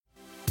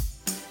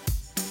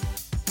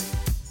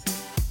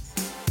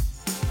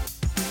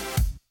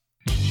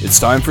It's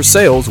time for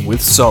Sales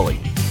with Sully.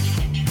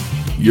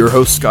 Your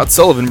host, Scott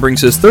Sullivan, brings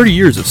his 30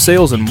 years of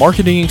sales and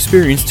marketing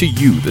experience to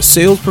you, the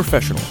sales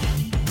professional,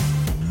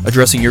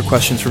 addressing your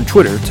questions from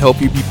Twitter to help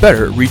you be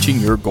better at reaching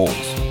your goals.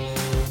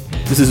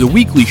 This is a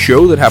weekly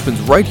show that happens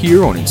right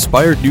here on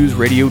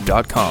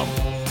InspiredNewsRadio.com.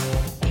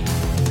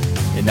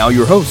 And now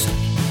your host,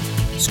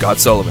 Scott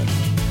Sullivan.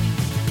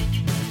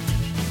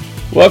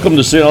 Welcome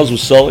to Sales with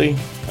Sully.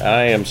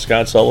 I am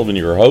Scott Sullivan,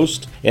 your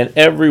host, and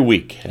every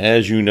week,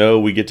 as you know,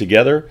 we get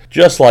together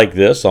just like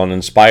this on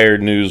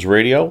Inspired News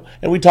Radio,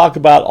 and we talk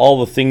about all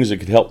the things that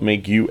could help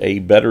make you a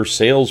better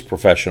sales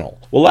professional.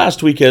 Well,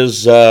 last week,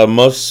 as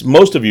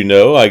most of you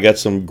know, I got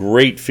some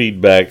great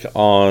feedback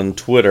on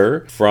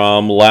Twitter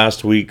from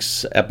last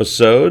week's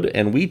episode,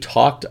 and we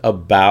talked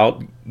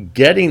about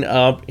getting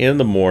up in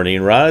the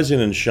morning, rise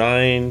and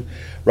shine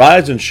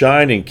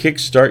and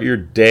kickstart your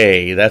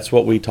day. That's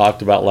what we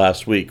talked about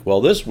last week.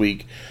 Well, this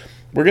week,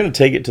 we're going to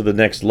take it to the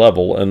next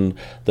level, and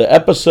the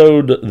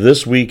episode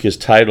this week is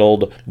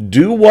titled,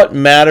 Do What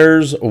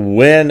Matters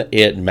When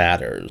It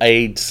Matters,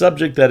 a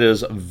subject that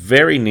is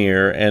very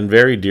near and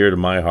very dear to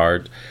my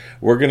heart.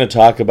 We're going to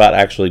talk about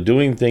actually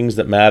doing things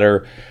that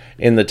matter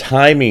in the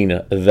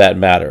timing that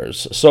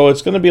matters. So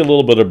it's going to be a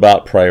little bit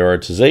about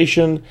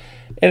prioritization,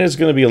 and it's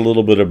going to be a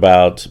little bit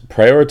about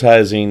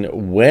prioritizing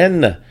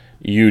when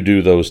you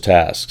do those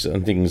tasks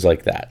and things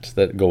like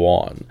that go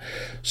on.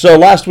 So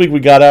last week we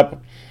got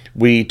up.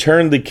 We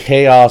turned the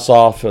chaos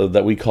off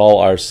that we call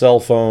our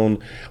cell phone.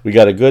 We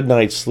got a good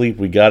night's sleep.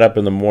 We got up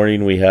in the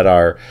morning. We had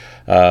our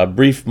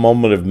brief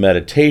moment of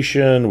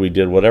meditation. We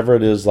did whatever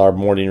it is our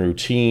morning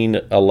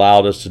routine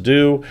allowed us to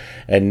do.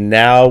 And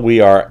now we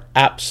are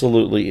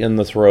absolutely in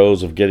the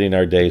throes of getting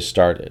our day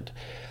started.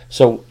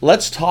 So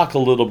let's talk a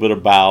little bit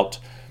about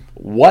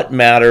what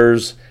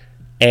matters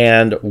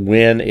and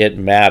when it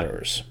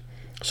matters.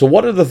 So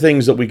what are the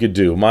things that we could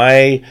do?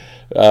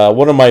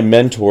 One of my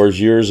mentors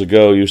years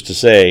ago used to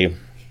say,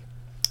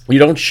 you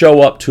don't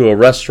show up to a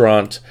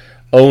restaurant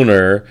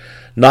owner,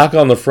 knock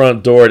on the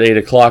front door at 8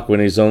 o'clock when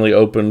he's only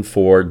open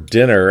for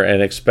dinner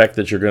and expect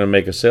that you're going to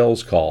make a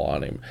sales call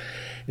on him.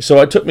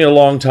 So it took me a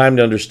long time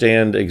to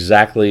understand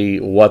exactly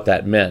what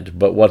that meant.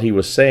 But what he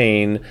was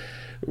saying,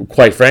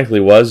 quite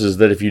frankly, is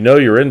that if you know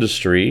your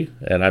industry,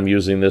 and I'm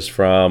using this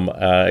from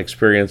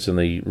experience in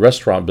the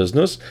restaurant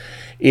business,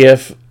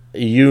 if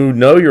you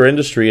know your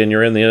industry and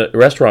you're in the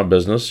restaurant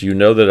business, you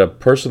know that a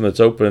person that's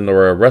open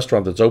or a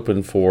restaurant that's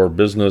open for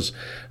business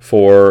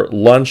for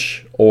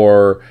lunch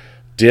or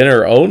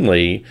dinner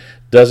only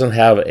doesn't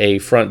have a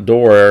front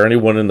door or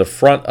anyone in the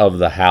front of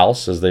the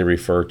house, as they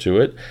refer to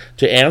it,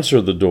 to answer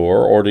the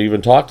door or to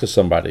even talk to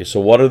somebody. So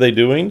what are they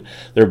doing?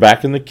 They're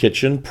back in the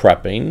kitchen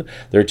prepping.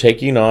 They're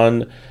taking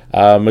on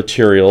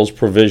materials,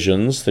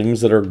 provisions,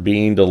 things that are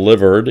being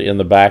delivered in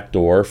the back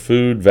door,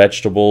 food,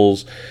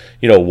 vegetables,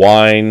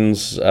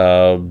 wines,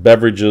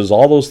 beverages,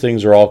 all those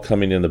things are all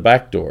coming in the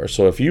back door.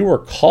 So if you were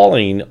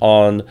calling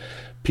on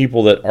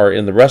people that are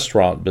in the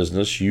restaurant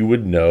business, you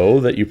would know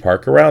that you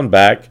park around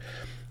back,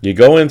 you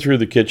go in through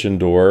the kitchen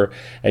door,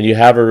 and you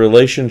have a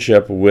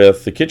relationship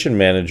with the kitchen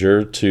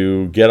manager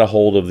to get a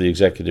hold of the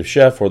executive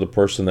chef or the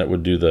person that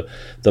would do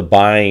the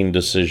buying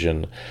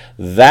decision.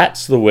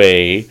 That's the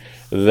way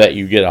that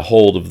you get a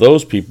hold of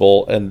those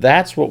people, and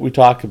that's what we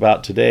talk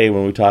about today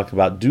when we talk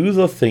about do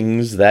the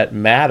things that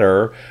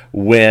matter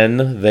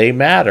when they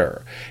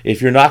matter.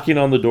 If you're knocking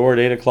on the door at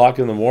 8 o'clock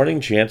in the morning,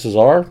 chances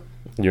are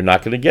you're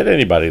not going to get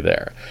anybody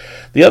there.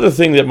 The other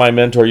thing that my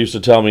mentor used to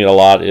tell me a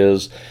lot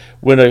is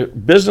when a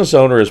business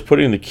owner is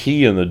putting the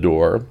key in the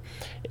door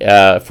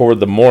for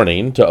the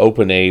morning to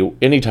open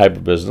any type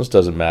of business,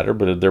 doesn't matter,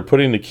 but if they're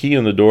putting the key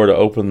in the door to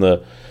open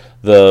the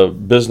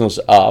business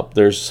up,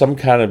 there's some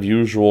kind of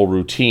usual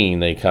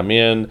routine. They come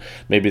in,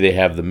 maybe they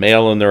have the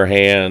mail in their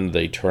hand,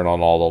 they turn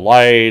on all the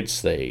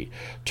lights, they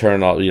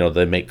turn on,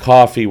 they make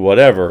coffee,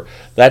 whatever.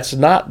 That's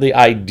not the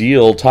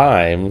ideal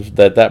time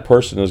that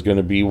person is going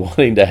to be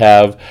wanting to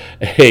have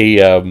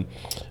a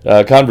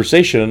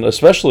conversation,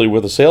 especially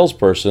with a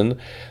salesperson,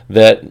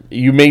 that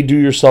you may do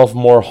yourself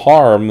more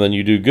harm than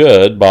you do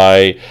good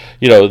by,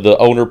 the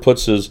owner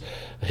puts his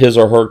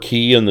or her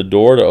key in the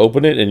door to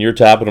open it, and you're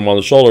tapping them on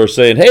the shoulder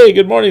saying, "Hey,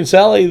 good morning,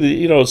 Sally.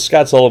 It's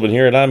Scott Sullivan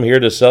here, and I'm here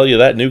to sell you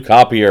that new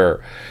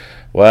copier."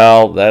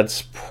 Well,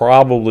 that's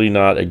probably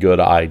not a good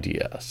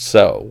idea.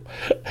 So,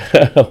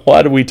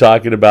 what are we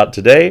talking about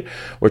today?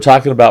 We're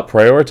talking about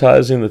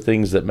prioritizing the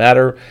things that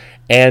matter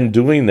and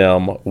doing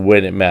them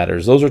when it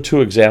matters. Those are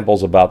two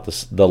examples about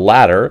the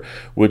latter,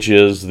 which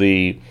is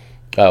the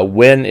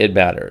when it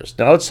matters.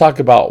 Now, let's talk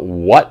about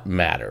what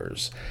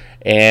matters.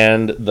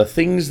 And the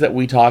things that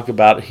we talk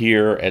about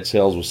here at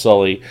Sales with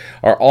Sully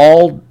are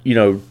all,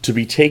 to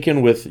be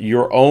taken with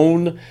your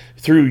own,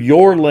 through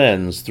your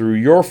lens, through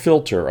your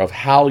filter of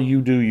how you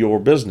do your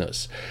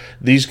business.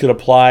 These could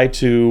apply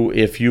to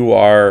if you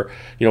are,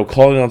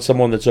 calling on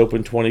someone that's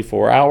open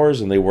 24 hours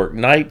and they work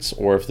nights,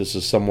 or if this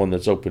is someone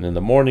that's open in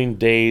the morning,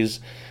 days,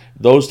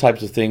 those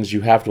types of things.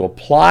 You have to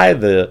apply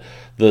the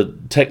the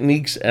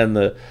techniques and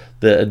the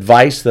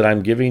advice that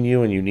I'm giving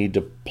you, and you need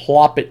to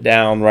plop it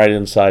down right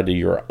inside of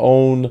your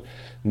own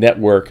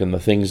network and the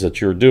things that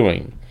you're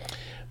doing.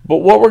 But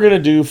what we're going to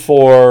do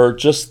for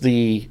just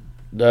the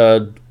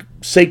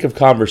sake of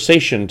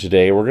conversation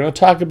today, we're going to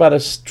talk about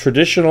a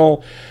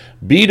traditional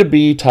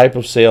B2B type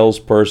of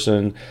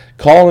salesperson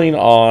calling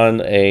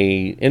on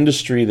a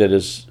industry that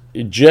is,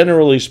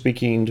 generally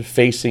speaking,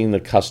 facing the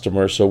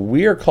customer. So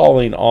we are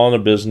calling on a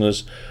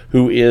business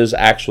who is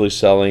actually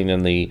selling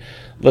in the,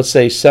 let's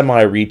say,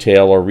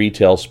 semi-retail or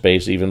retail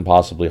space, even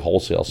possibly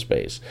wholesale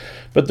space.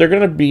 But they're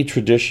going to be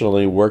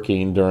traditionally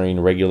working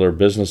during regular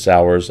business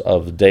hours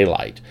of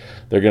daylight.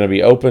 They're going to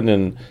be open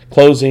and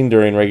closing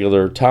during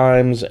regular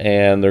times,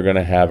 and they're going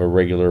to have a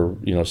regular,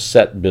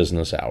 set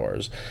business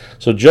hours.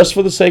 So just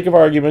for the sake of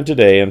argument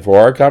today and for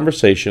our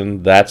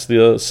conversation, that's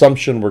the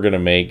assumption we're going to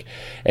make.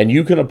 And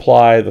you can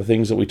apply the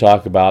things that we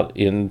talk about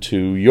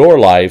into your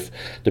life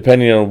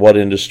depending on what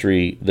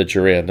industry that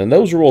you're in. And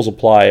those rules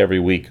apply every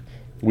week.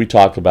 We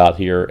talk about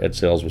here at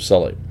Sales with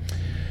Sully.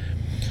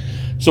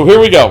 So here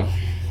we go.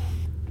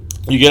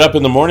 You get up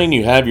in the morning,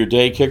 you have your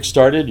day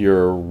kick-started,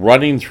 you're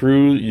running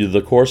through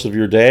the course of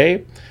your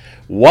day.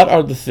 What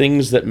are the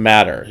things that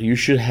matter? You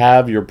should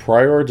have your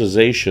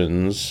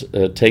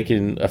prioritizations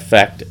taking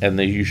effect, and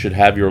that you should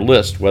have your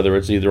list, whether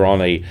it's either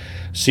on a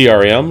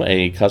CRM,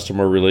 a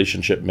customer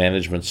relationship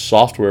management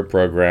software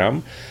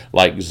program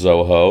like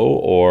Zoho,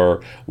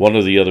 or one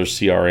of the other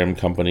CRM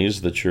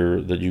companies that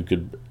you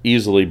could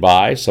easily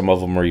buy. Some of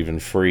them are even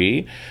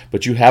free,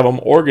 but you have them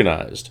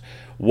organized.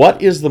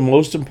 What is the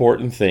most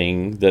important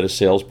thing that a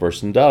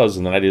salesperson does?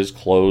 And that is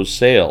close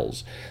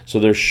sales. So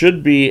there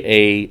should be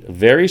a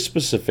very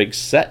specific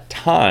set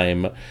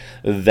time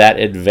that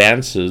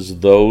advances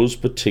those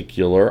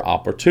particular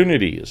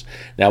opportunities.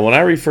 Now, when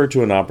I refer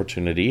to an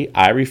opportunity,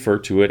 I refer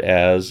to it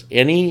as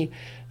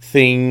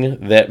anything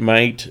that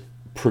might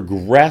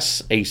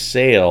progress a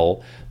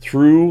sale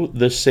through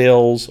the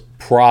sales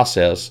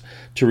process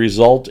to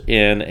result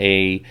in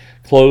a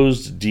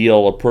closed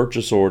deal, a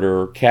purchase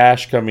order,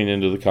 cash coming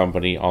into the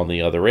company on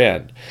the other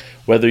end.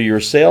 Whether your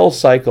sales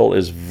cycle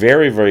is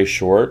very, very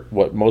short,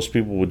 what most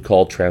people would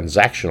call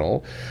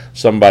transactional,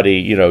 somebody,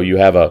 you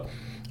have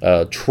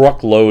a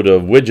truckload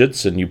of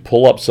widgets and you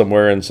pull up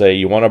somewhere and say,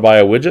 you want to buy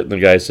a widget? And the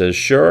guy says,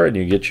 sure, and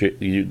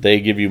they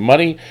give you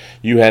money,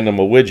 you hand them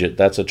a widget.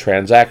 That's a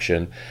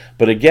transaction.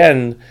 But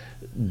again,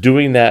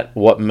 doing that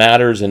what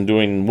matters and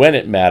doing when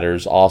it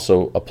matters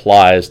also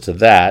applies to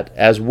that,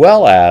 as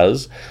well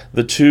as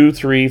the 2,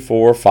 3,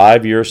 4,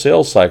 5 year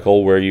sales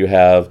cycle where you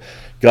have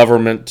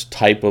government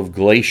type of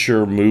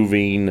glacier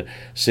moving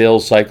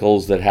sales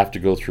cycles that have to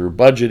go through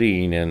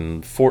budgeting,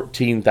 and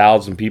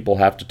 14,000 people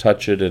have to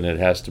touch it, and it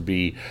has to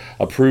be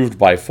approved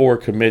by 4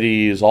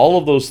 committees, all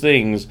of those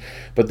things.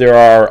 But there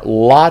are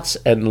lots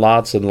and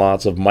lots and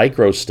lots of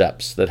micro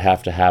steps that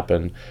have to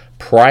happen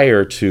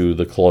prior to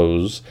the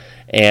close,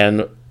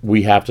 and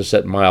we have to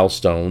set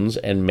milestones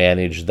and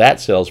manage that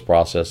sales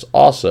process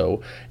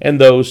also, and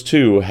those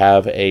too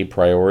have a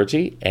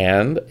priority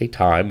and a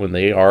time when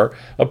they are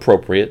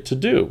appropriate to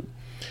do.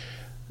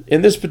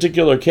 In this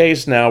particular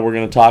case now, we're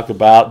going to talk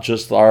about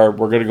we're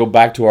going to go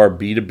back to our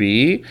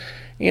B2B,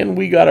 and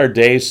we got our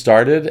day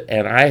started,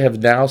 and I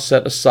have now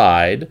set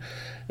aside,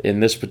 in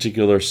this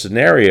particular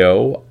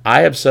scenario,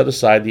 I have set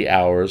aside the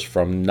hours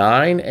from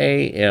 9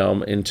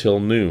 a.m. until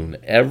noon.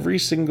 Every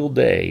single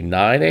day,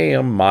 9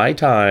 a.m. my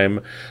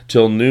time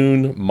till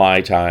noon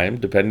my time,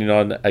 depending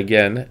on,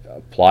 again,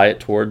 apply it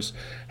towards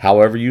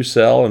however you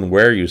sell and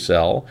where you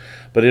sell.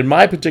 But in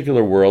my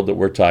particular world that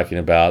we're talking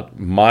about,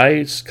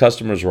 my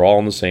customers are all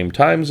in the same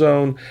time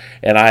zone,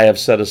 and I have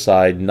set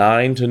aside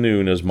 9 to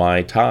noon as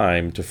my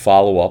time to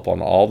follow up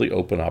on all the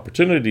open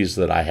opportunities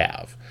that I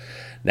have.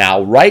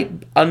 Now, right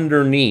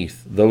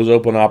underneath those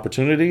open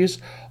opportunities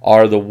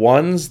are the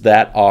ones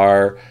that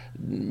are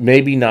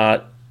maybe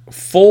not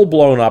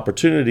full-blown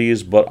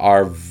opportunities, but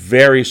are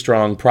very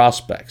strong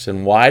prospects.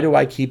 And why do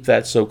I keep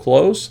that so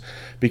close?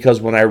 Because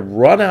when I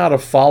run out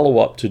of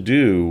follow-up to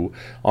do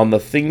on the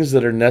things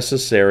that are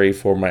necessary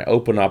for my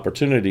open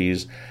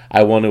opportunities,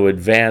 I want to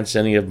advance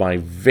any of my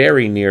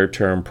very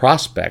near-term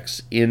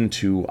prospects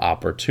into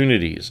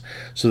opportunities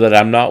so that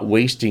I'm not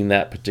wasting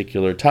that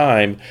particular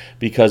time,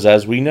 because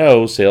as we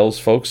know, sales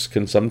folks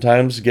can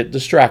sometimes get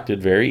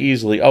distracted very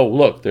easily. Oh,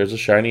 look, there's a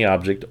shiny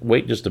object.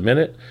 Wait just a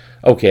minute.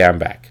 Okay, I'm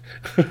back.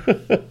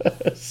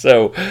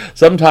 So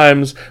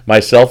sometimes,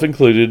 myself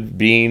included,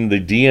 being the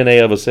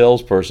DNA of a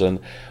salesperson,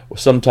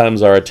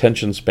 sometimes our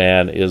attention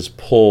span is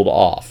pulled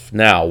off.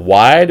 Now,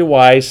 why do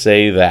I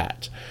say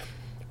that?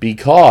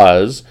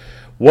 Because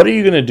what are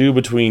you going to do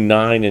between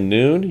 9 and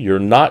noon? You're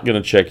not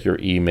going to check your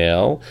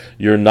email.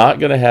 You're not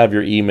going to have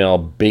your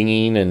email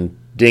binging and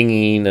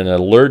dinging and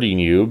alerting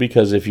you,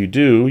 because if you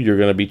do, you're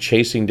going to be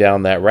chasing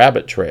down that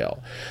rabbit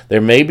trail. There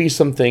may be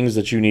some things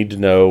that you need to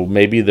know.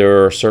 Maybe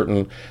there are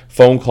certain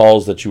phone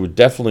calls that you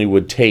definitely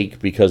would take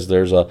because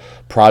there's a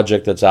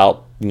project that's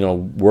out,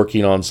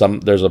 working on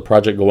there's a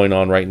project going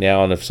on right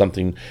now, and if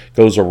something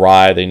goes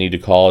awry, they need to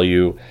call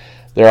you.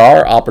 There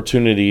are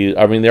opportunities,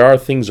 there are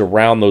things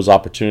around those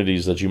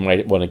opportunities that you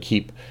might want to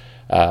keep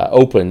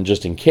open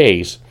just in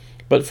case.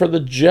 But for the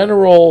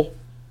general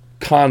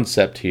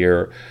concept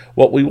here,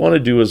 what we want to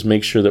do is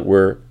make sure that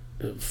we're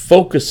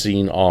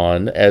focusing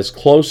on, as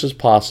close as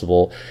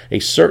possible, a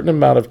certain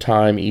amount of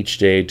time each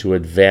day to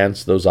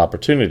advance those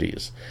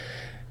opportunities.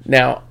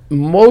 Now,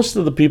 most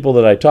of the people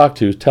that I talk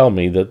to tell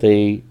me that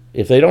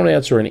if they don't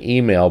answer an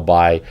email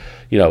by,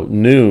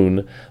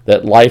 noon,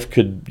 that life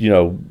could,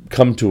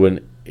 come to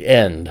an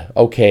end.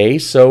 Okay,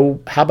 so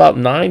how about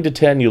 9 to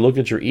 10, you look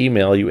at your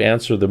email, you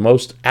answer the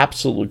most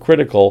absolutely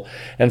critical,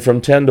 and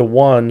from 10 to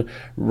 1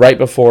 right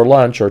before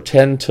lunch, or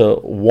 10 to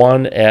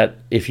 1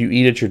 if you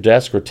eat at your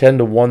desk, or 10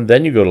 to 1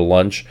 then you go to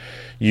lunch,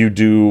 you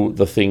do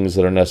the things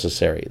that are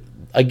necessary.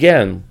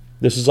 Again,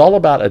 this is all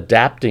about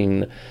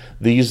adapting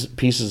these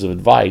pieces of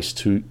advice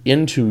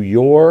into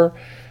your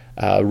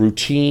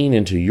routine,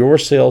 into your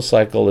sales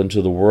cycle,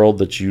 into the world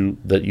that you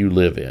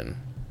live in.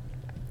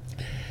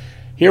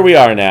 Here we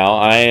are now.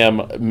 I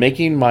am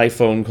making my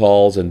phone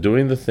calls and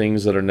doing the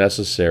things that are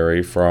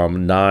necessary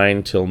from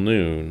 9 till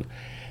noon.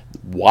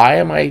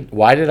 Why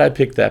did I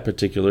pick that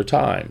particular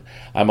time?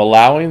 I'm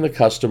allowing the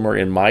customer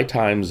in my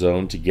time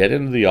zone to get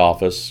into the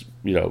office,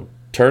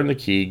 turn the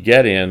key,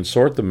 get in,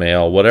 sort the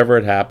mail, whatever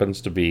it happens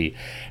to be,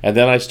 and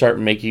then I start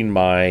making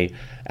my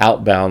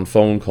outbound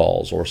phone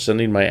calls or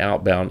sending my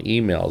outbound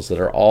emails that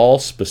are all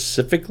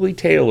specifically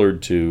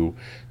tailored to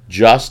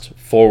just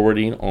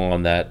forwarding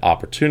on that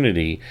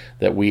opportunity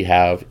that we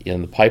have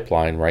in the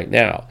pipeline right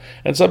now.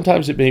 And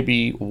sometimes it may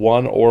be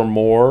one or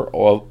more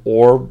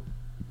or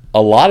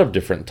a lot of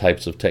different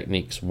types of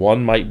techniques.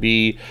 One might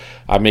be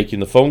I'm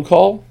making the phone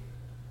call.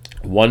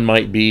 One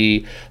might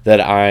be that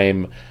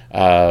I'm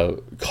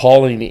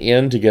calling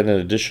in to get an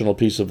additional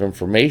piece of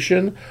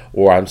information,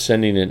 or I'm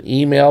sending an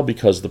email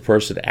because the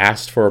person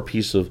asked for a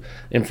piece of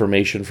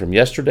information from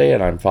yesterday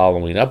and I'm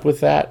following up with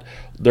that.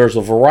 There's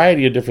a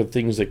variety of different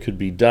things that could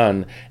be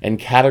done and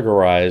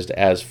categorized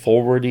as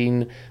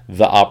forwarding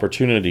the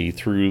opportunity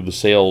through the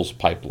sales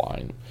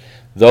pipeline.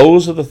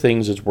 Those are the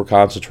things that we're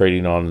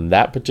concentrating on in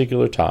that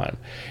particular time.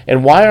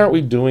 And why aren't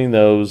we doing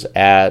those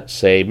at,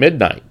 say,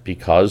 midnight?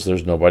 Because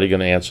there's nobody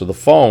going to answer the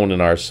phone in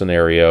our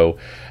scenario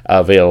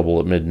available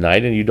at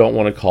midnight, and you don't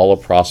want to call a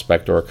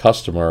prospect or a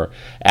customer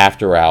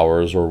after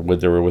hours or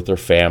with their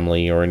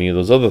family or any of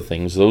those other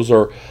things. Those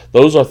are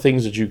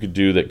things that you could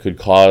do that could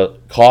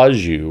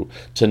cause you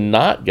to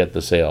not get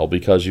the sale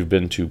because you've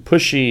been too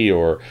pushy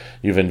or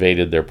you've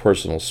invaded their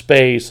personal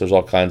space. There's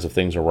all kinds of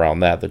things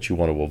around that you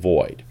want to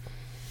avoid.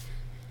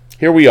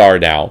 Here we are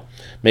now,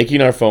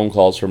 making our phone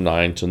calls from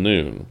 9 to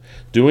noon,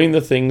 doing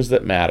the things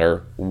that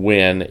matter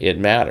when it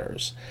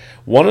matters.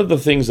 One of the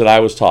things that I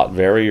was taught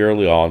very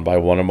early on by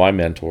one of my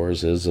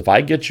mentors is if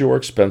I get your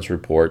expense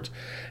report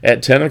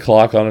at 10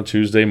 o'clock on a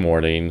Tuesday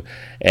morning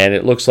and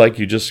it looks like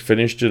you just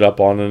finished it up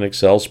on an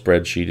Excel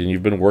spreadsheet and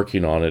you've been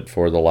working on it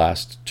for the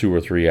last 2 or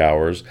 3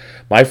 hours,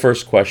 my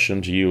first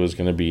question to you is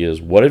going to be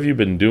what have you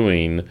been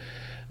doing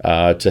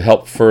to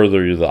help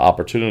further the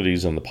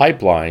opportunities in the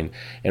pipeline,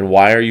 and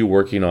why are you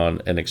working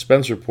on an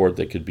expense report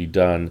that could be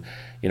done,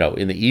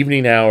 in the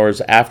evening hours,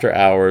 after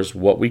hours,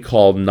 what we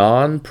call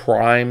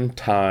non-prime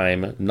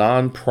time,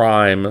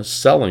 non-prime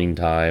selling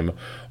time,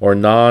 or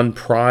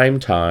non-prime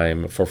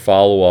time for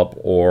follow-up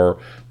or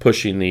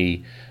pushing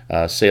the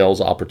sales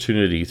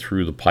opportunity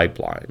through the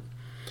pipeline.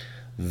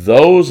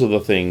 Those are the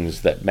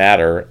things that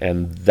matter,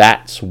 and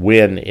that's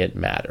when it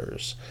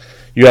matters.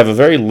 You have a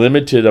very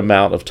limited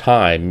amount of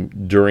time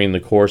during the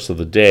course of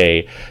the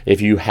day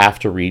if you have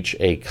to reach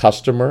a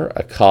customer,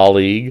 a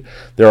colleague.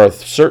 There are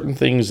certain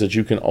things that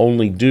you can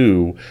only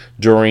do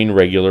during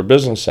regular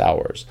business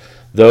hours.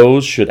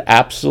 Those should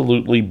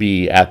absolutely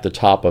be at the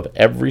top of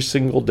every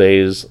single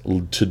day's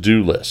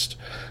to-do list.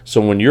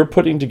 So when you're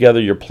putting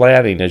together your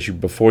planning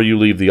before you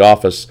leave the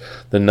office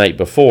the night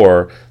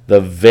before, the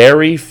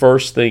very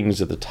first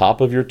things at the top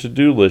of your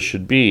to-do list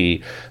should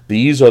be,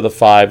 these are the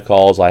 5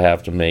 calls I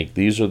have to make,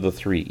 these are the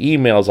 3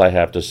 emails I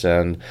have to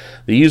send,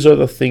 these are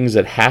the things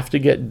that have to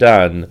get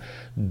done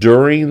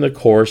during the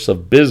course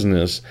of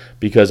business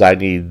because I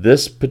need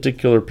this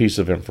particular piece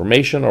of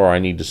information or I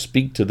need to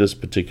speak to this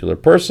particular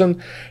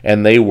person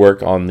and they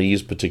work on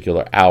these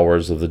particular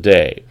hours of the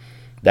day.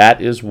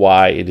 That is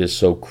why it is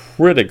so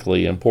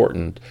critically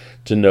important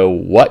to know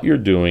what you're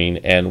doing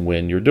and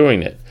when you're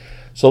doing it.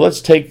 So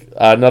let's take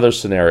another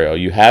scenario.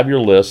 You have your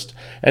list,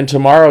 and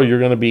tomorrow you're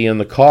going to be in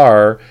the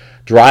car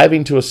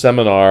driving to a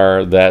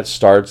seminar that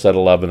starts at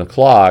 11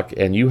 o'clock,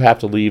 and you have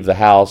to leave the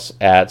house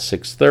at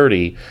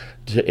 6:30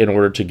 in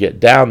order to get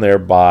down there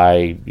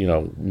by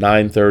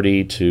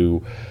 9:30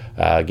 to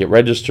get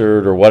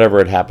registered or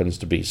whatever it happens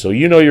to be. So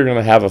you're going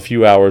to have a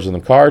few hours in the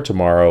car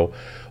tomorrow.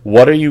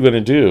 What are you going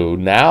to do?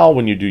 Now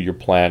when you do your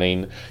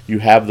planning, you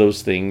have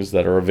those things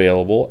that are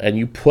available and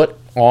you put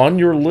on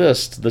your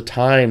list the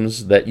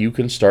times that you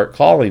can start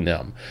calling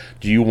them.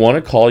 Do you want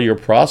to call your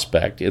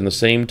prospect in the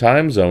same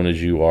time zone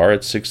as you are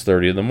at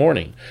 6:30 in the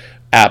morning?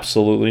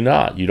 Absolutely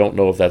not. You don't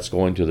know if that's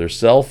going to their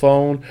cell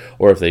phone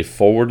or if they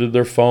forwarded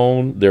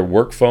their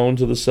work phone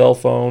to the cell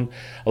phone.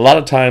 A lot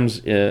of times,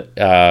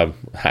 I'm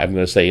going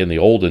to say in the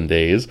olden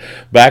days,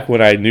 back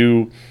when I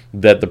knew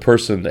that the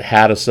person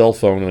had a cell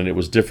phone and it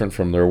was different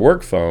from their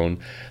work phone,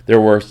 there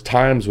were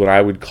times when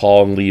I would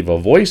call and leave a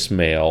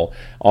voicemail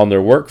on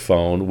their work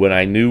phone when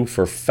I knew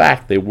for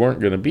fact they weren't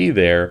going to be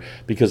there,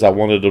 because I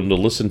wanted them to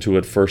listen to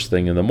it first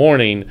thing in the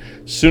morning.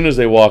 As soon as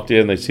they walked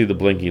in, they see the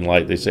blinking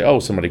light, they say, oh,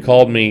 somebody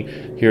called me,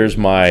 here's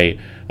my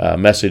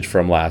message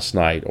from last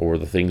night, or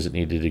the things that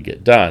needed to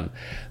get done.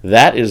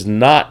 That is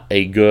not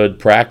a good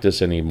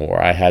practice anymore.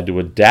 I had to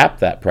adapt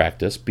that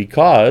practice,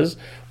 because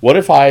what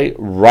if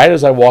right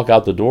as I walk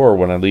out the door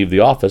when I leave the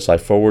office, I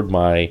forward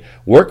my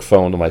work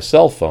phone to my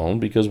cell phone,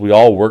 because we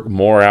all work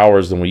more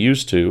hours than we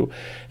used to,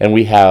 and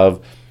we have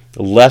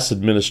less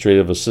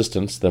administrative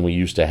assistance than we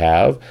used to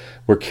have.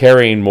 We're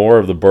carrying more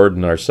of the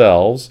burden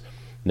ourselves.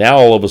 Now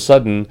all of a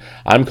sudden,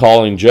 I'm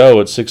calling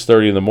Joe at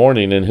 6:30 in the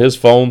morning, and his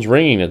phone's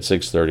ringing at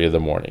 6:30 in the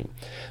morning.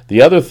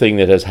 The other thing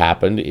that has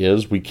happened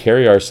is we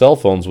carry our cell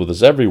phones with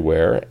us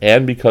everywhere,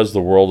 and because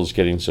the world is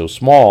getting so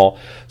small,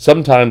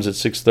 sometimes at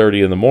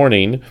 6:30 in the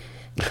morning,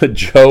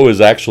 Joe is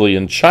actually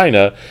in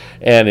China,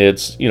 and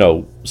it's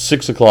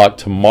 6 o'clock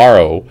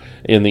tomorrow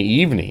in the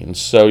evening.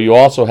 So you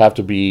also have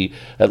to be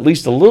at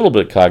least a little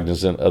bit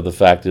cognizant of the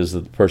fact is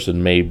that the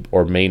person may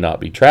or may not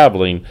be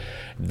traveling.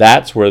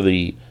 That's where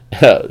the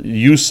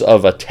use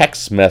of a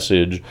text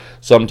message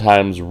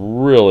sometimes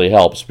really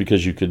helps,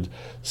 because you could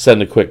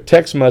send a quick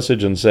text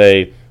message and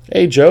say,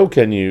 hey Joe,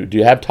 do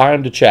you have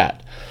time to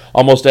chat?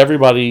 Almost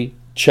everybody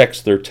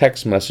checks their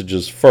text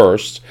messages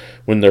first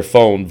when their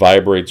phone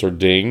vibrates or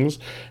dings,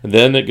 and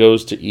then it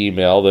goes to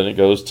email, then it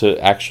goes to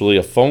actually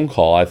a phone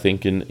call. I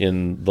think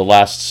in the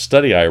last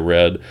study I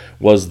read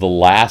was the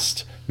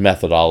last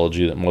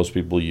methodology that most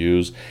people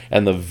use,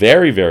 and the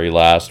very, very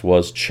last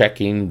was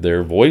checking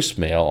their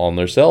voicemail on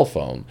their cell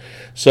phone.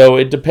 So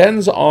it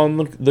depends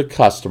on the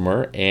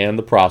customer and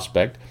the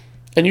prospect,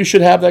 and you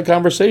should have that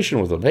conversation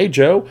with them. Hey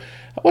Joe,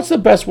 what's the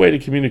best way to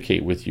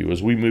communicate with you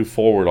as we move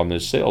forward on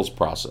this sales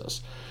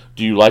process?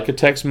 Do you like a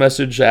text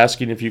message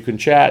asking if you can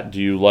chat? Do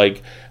you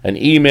like an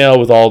email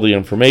with all the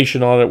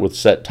information on it with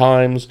set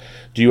times?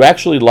 Do you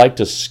actually like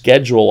to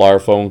schedule our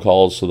phone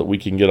calls so that we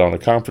can get on a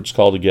conference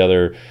call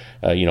together,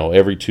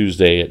 every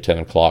Tuesday at 10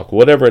 o'clock,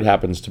 whatever it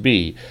happens to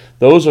be?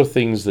 Those are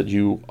things that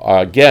you,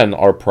 again,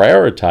 are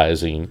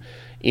prioritizing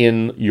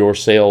in your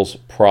sales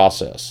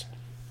process.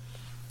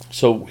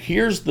 So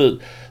here's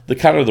the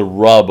kind of the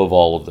rub of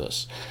all of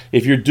this.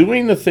 If you're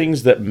doing the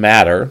things that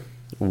matter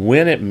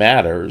when it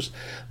matters,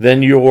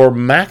 then you're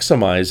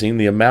maximizing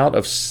the amount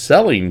of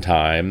selling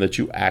time that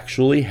you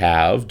actually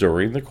have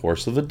during the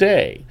course of the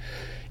day.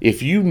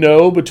 If you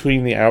know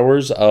between the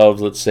hours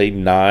of, let's say,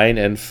 9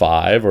 and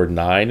 5 or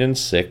 9 and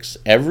 6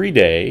 every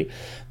day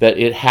that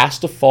it has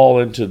to fall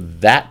into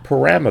that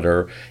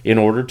parameter in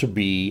order to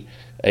be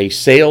a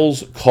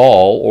sales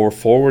call or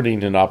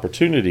forwarding an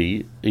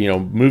opportunity,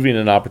 moving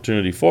an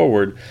opportunity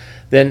forward,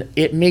 then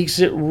it makes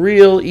it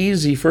real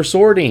easy for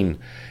sorting.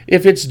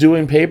 If it's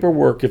doing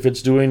paperwork, if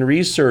it's doing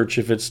research,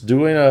 if it's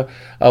doing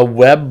a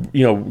web,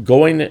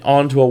 going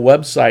onto a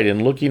website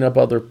and looking up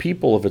other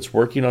people, if it's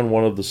working on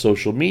one of the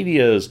social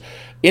medias,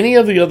 any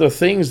of the other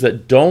things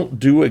that don't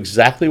do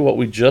exactly what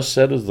we just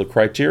said as the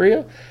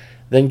criteria,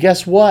 then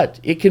guess what?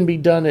 It can be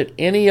done at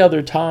any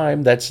other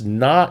time that's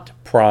not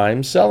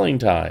prime selling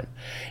time.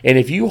 And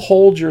if you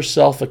hold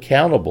yourself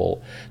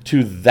accountable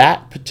to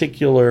that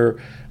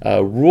particular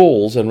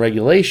rules and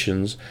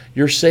regulations,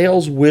 your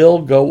sales will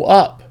go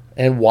up.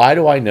 And why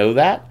do I know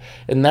that?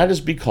 And that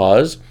is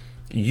because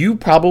you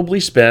probably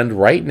spend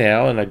right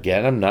now, and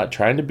again, I'm not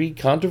trying to be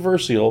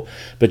controversial,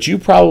 but you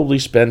probably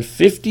spend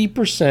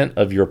 50%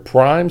 of your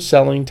prime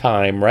selling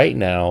time right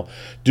now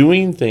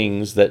doing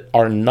things that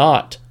are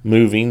not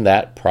moving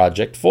that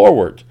project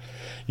forward.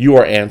 You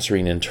are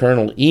answering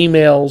internal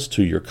emails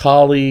to your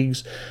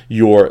colleagues.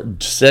 You're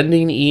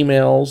sending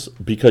emails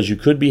because you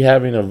could be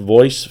having a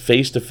voice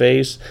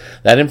face-to-face.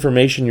 That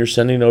information you're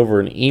sending over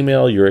an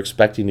email, you're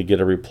expecting to get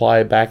a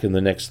reply back in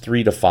the next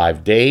 3 to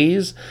 5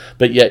 days,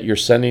 but yet you're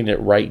sending it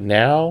right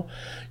now.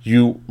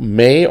 You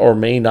may or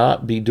may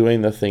not be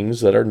doing the things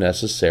that are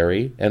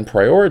necessary and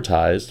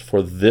prioritized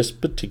for this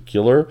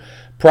particular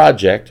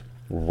project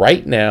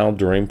right now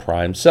during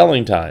prime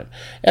selling time.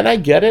 And I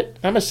get it.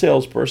 I'm a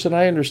salesperson.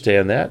 I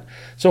understand that.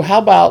 So how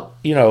about,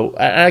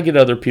 I get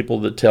other people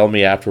that tell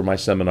me after my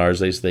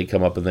seminars, they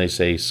come up and they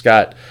say,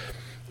 Scott,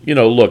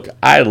 look,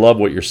 I love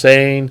what you're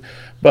saying,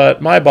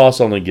 but my boss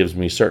only gives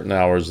me certain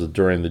hours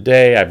during the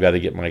day. I've got to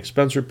get my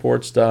expense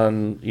reports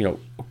done.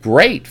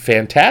 Great,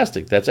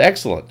 fantastic. That's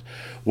excellent.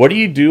 What do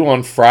you do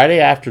on Friday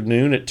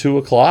afternoon at 2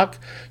 o'clock?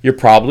 You're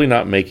probably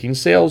not making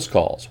sales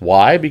calls.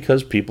 Why?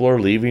 Because people are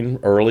leaving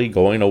early,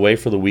 going away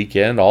for the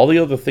weekend, all the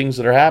other things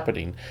that are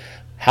happening.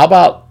 How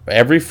about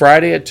every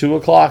Friday at 2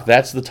 o'clock?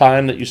 That's the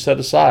time that you set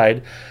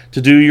aside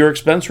to do your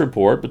expense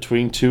report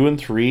between 2 and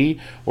 3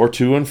 or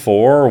 2 and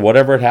 4 or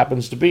whatever it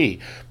happens to be.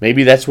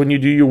 Maybe that's when you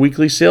do your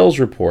weekly sales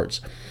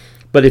reports.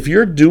 But if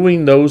you're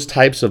doing those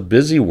types of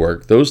busy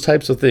work, those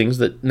types of things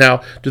that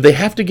now, do they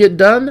have to get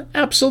done?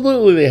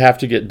 Absolutely, they have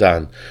to get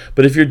done.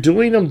 But if you're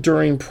doing them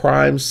during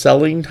prime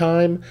selling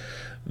time,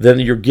 then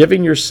you're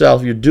doing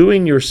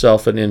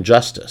yourself an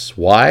injustice.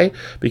 Why?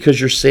 Because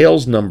your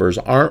sales numbers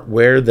aren't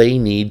where they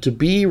need to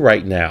be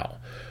right now.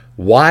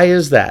 Why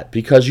is that?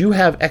 Because you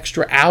have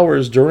extra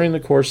hours during the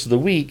course of the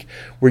week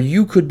where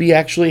you could be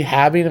actually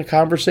having a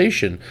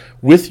conversation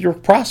with your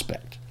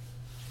prospect.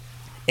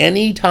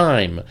 Any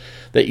time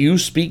that you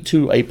speak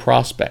to a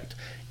prospect,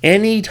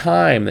 any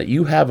time that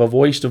you have a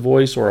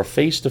voice-to-voice or a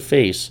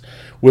face-to-face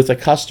with a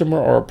customer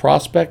or a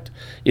prospect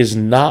is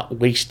not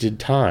wasted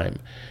time.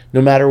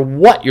 No matter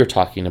what you're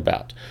talking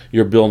about,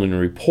 you're building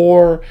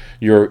rapport,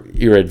 you're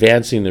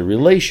advancing the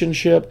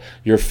relationship,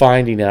 you're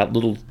finding out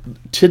little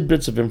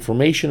tidbits of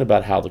information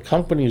about how the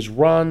company's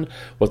run,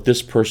 what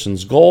this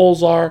person's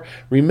goals are.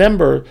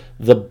 Remember,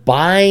 the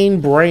buying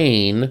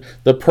brain,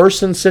 the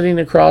person sitting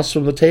across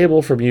from the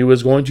table from you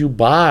is going to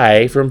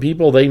buy from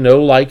people they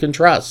know, like, and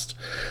trust.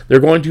 They're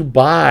going to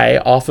buy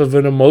off of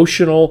an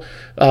emotional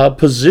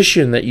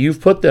position that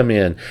you've put them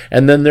in,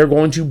 and then they're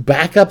going to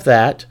back up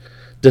that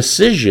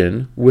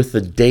decision with the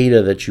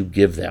data that you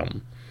give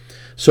them.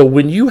 So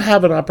when you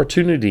have an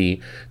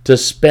opportunity to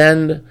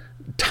spend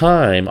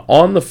time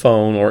on the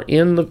phone or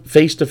in the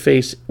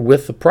face-to-face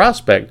with the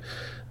prospect,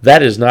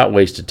 that is not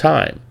wasted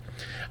time.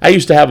 I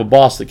used to have a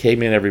boss that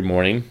came in every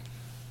morning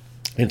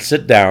and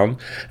sit down,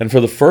 and for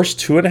the first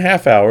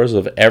 2.5 hours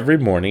of every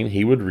morning,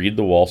 he would read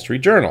the Wall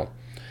Street Journal.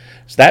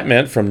 So that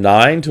meant from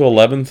 9 to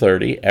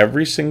 11:30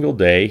 every single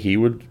day, he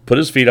would put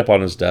his feet up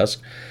on his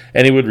desk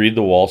and he would read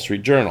the Wall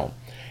Street Journal.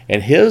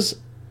 And his,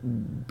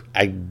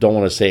 I don't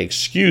want to say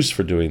excuse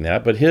for doing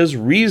that, but his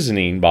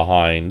reasoning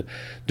behind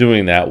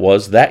doing that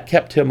was that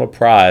kept him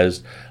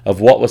apprised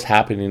of what was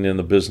happening in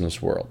the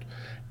business world.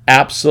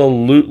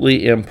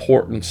 Absolutely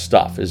important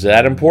stuff. Is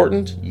that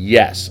important?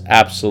 Yes,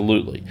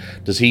 absolutely.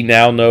 Does he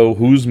now know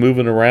who's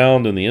moving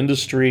around in the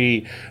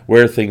industry,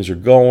 where things are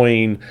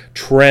going,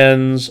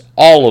 trends,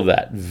 all of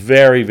that?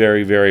 Very,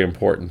 very, very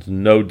important.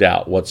 No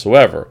doubt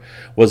whatsoever.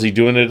 Was he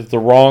doing it at the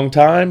wrong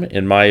time?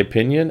 In my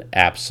opinion,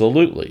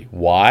 absolutely.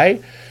 Why?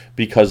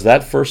 Because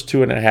that first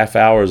 2.5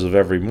 hours of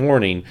every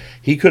morning,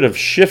 he could have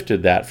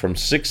shifted that from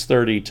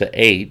 6:30 to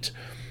 8,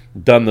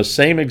 done the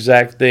same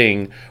exact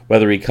thing,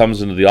 whether he comes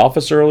into the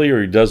office early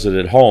or he does it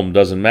at home,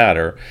 doesn't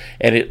matter.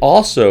 And it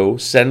also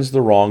sends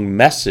the wrong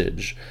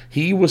message.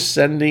 He was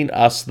sending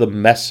us the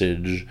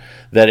message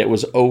that it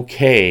was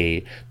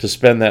okay to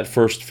spend that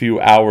first few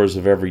hours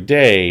of every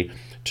day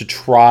to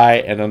try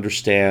and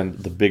understand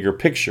the bigger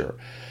picture.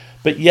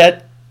 But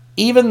yet,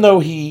 even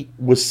though he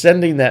was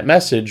sending that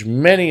message,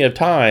 many of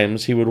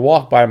times he would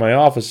walk by my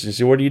office and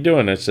say, "What are you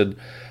doing?" I said,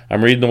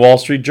 "I'm reading the Wall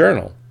Street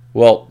Journal."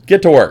 Well,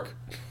 get to work.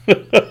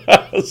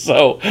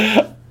 So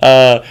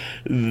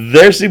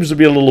there seems to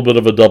be a little bit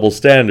of a double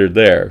standard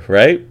there,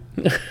 right?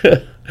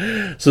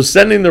 So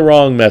sending the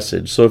wrong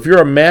message. So if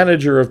you're a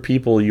manager of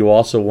people, you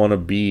also want to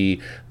be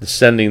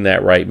sending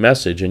that right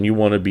message, and you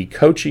want to be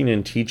coaching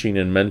and teaching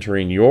and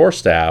mentoring your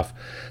staff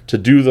to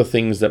do the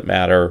things that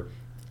matter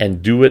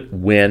and do it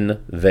when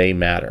they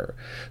matter.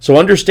 So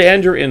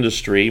understand your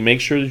industry.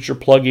 Make sure that you're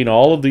plugging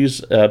all of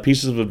these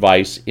pieces of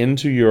advice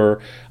into your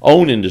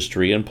own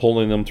industry and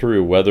pulling them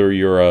through, whether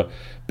you're a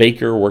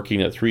baker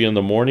working at 3 in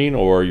the morning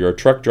or you're a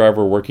truck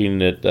driver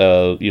working at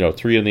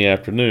 3 in the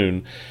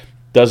afternoon.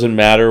 Doesn't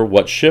matter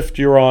what shift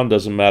you're on,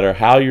 doesn't matter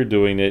how you're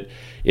doing it.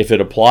 If it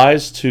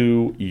applies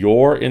to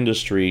your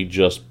industry,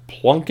 just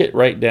plunk it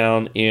right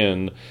down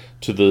in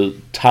to the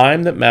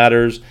time that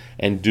matters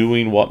and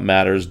doing what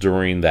matters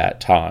during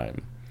that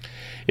time.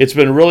 It's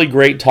been really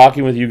great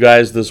talking with you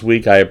guys this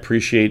week. I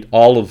appreciate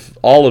all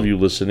of you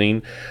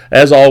listening.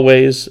 As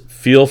always,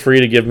 feel free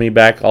to give me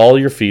back all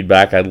your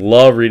feedback. I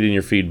love reading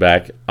your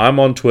feedback. I'm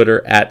on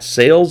Twitter at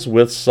Sales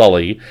with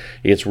Sully.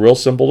 It's real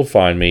simple to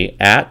find me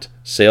at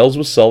Sales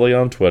with Sully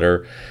on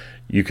Twitter.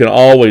 You can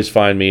always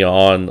find me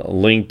on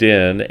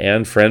LinkedIn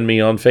and friend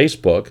me on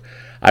Facebook.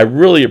 I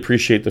really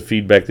appreciate the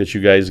feedback that you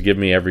guys give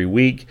me every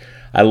week.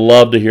 I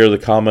love to hear the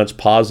comments,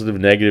 positive,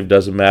 negative,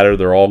 doesn't matter.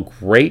 They're all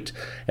great,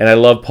 and I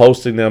love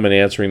posting them and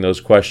answering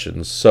those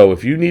questions. So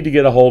if you need to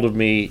get a hold of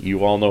me,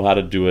 you all know how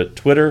to do it.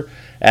 Twitter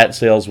at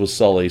Sales with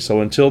Sully.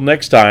 So until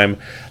next time,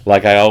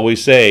 like I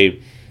always say,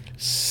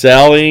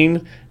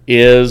 selling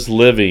is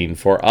living.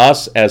 For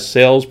us as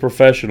sales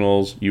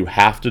professionals, you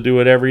have to do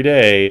it every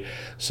day.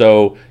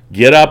 So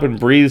get up and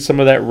breathe some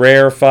of that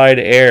rarefied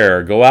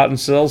air. Go out and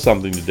sell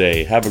something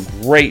today. Have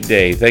a great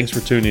day. Thanks for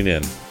tuning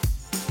in.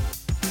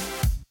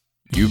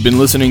 You've been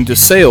listening to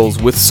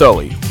Sales with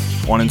Sully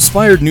on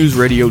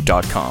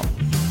InspiredNewsRadio.com.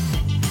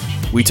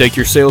 We take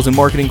your sales and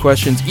marketing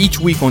questions each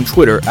week on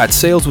Twitter at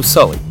Sales with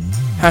Sully,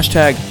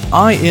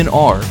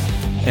 #INR,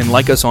 and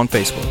like us on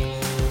Facebook.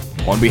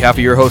 On behalf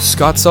of your host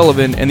Scott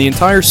Sullivan and the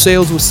entire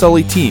Sales with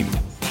Sully team,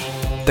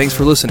 thanks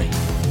for listening,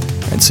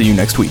 and see you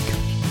next week.